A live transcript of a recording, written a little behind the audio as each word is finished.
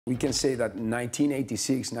We can say that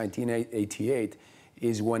 1986, 1988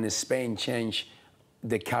 is when Spain changed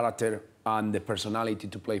the character and the personality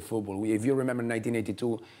to play football. If you remember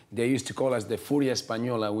 1982, they used to call us the Furia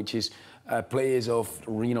Española, which is players of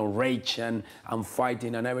rage and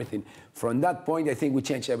fighting and everything. From that point, I think we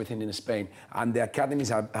changed everything in Spain, and the academies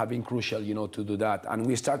have been crucial, to do that. And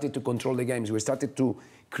we started to control the games. We started to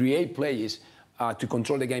create players to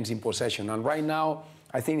control the games in possession. And right now,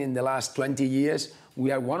 I think in the last 20 years,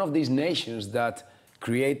 we are one of these nations that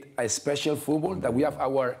create a special football, that we have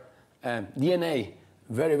our DNA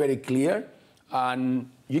very, very clear. And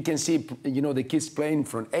you can see, the kids playing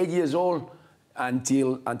from 8 years old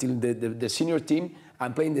until the senior team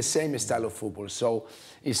and playing the same style of football. So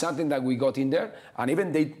it's something that we got in there. And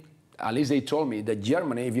even at least they told me that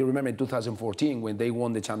Germany, if you remember in 2014, when they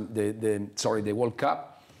won the World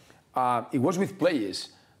Cup, it was with players.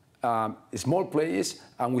 Small players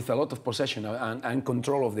and with a lot of possession and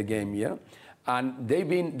control of the game, yeah? And they've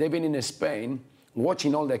been in Spain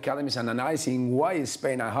watching all the academies and analyzing why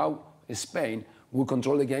Spain and how Spain would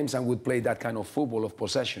control the games and would play that kind of football of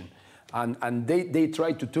possession. And they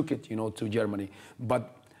tried to take it, to Germany.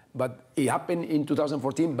 But it happened in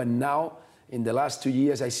 2014, but now, in the last 2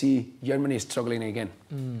 years, I see Germany struggling again.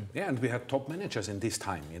 Yeah, and we had top managers in this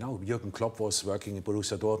time. Jürgen Klopp was working in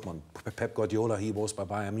Borussia Dortmund. Pep Guardiola, he was by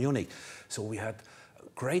Bayern Munich. So we had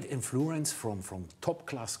great influence from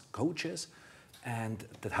top-class coaches, and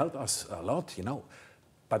that helped us a lot,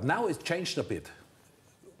 But now it's changed a bit.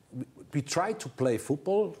 We tried to play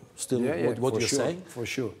football, still what you're saying. For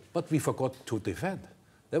sure. But we forgot to defend.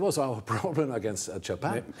 That was our problem against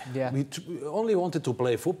Japan. Yeah. We only wanted to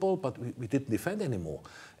play football, but we didn't defend anymore.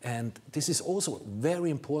 And this is also very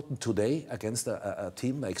important today against a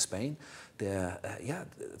team like Spain.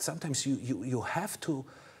 Sometimes you have to,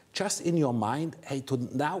 just in your mind, hey,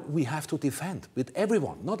 now we have to defend with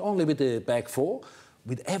everyone, not only with the back four,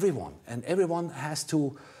 with everyone. And everyone has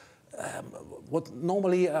to, what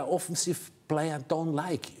normally an offensive player don't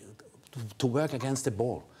like, to work against the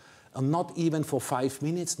ball. And not even for 5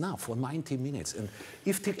 minutes, now for 90 minutes. And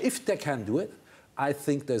if they can do it, I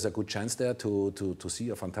think there's a good chance there to see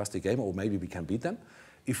a fantastic game, or maybe we can beat them.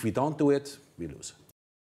 If we don't do it, we lose.